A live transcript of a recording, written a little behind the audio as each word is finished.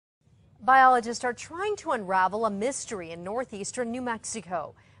Biologists are trying to unravel a mystery in northeastern New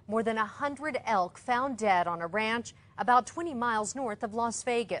Mexico. More than 100 elk found dead on a ranch about 20 miles north of Las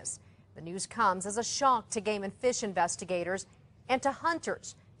Vegas. The news comes as a shock to game and fish investigators and to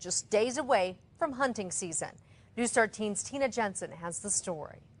hunters just days away from hunting season. News 13's Tina Jensen has the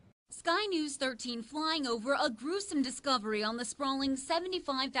story. Sky News 13 flying over a gruesome discovery on the sprawling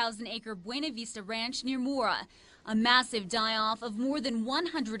 75,000-acre Buena Vista Ranch near Mora. A massive die-off of more than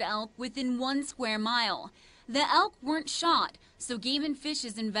 100 elk within 1 square mile. The elk weren't shot, so Game and Fish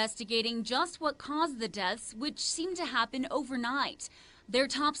is investigating just what caused the deaths, which seemed to happen overnight. Their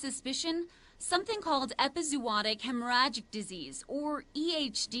top suspicion? Something called epizootic hemorrhagic disease, or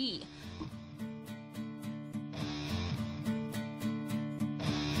EHD.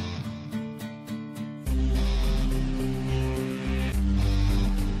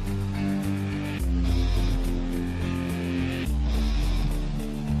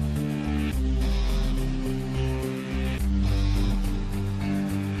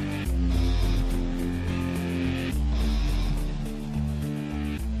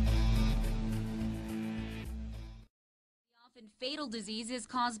 Fatal disease is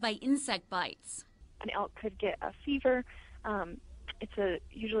caused by insect bites. An elk could get a fever. It's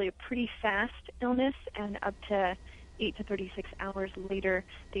usually a pretty fast illness, and up to 8 to 36 hours later,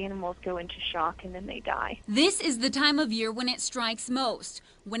 the animals go into shock and then they die. This is the time of year when it strikes most,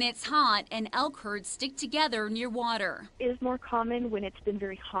 when it's hot and elk herds stick together near water. It is more common when it's been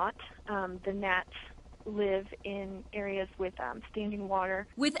very hot. The gnats live in areas with standing water.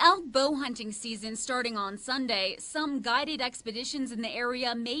 With elk bow hunting season starting on Sunday, some guided expeditions in the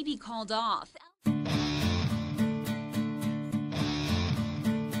area may be called off.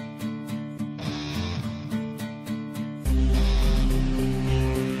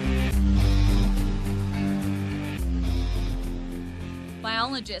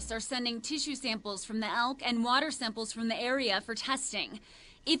 Biologists are sending tissue samples from the elk and water samples from the area for testing.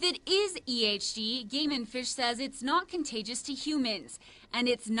 If it is EHD, Game and Fish says it's not contagious to humans, and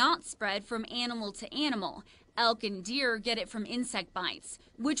it's not spread from animal to animal. Elk and deer get it from insect bites,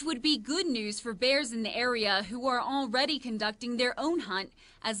 which would be good news for bears in the area who are already conducting their own hunt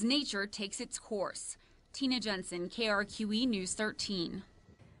as nature takes its course. Tina Jensen, KRQE News 13.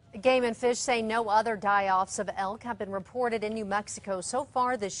 Game and Fish say no other die-offs of elk have been reported in New Mexico so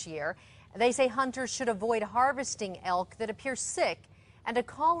far this year. They say hunters should avoid harvesting elk that appear sick and to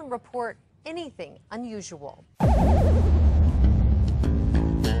call and report anything unusual.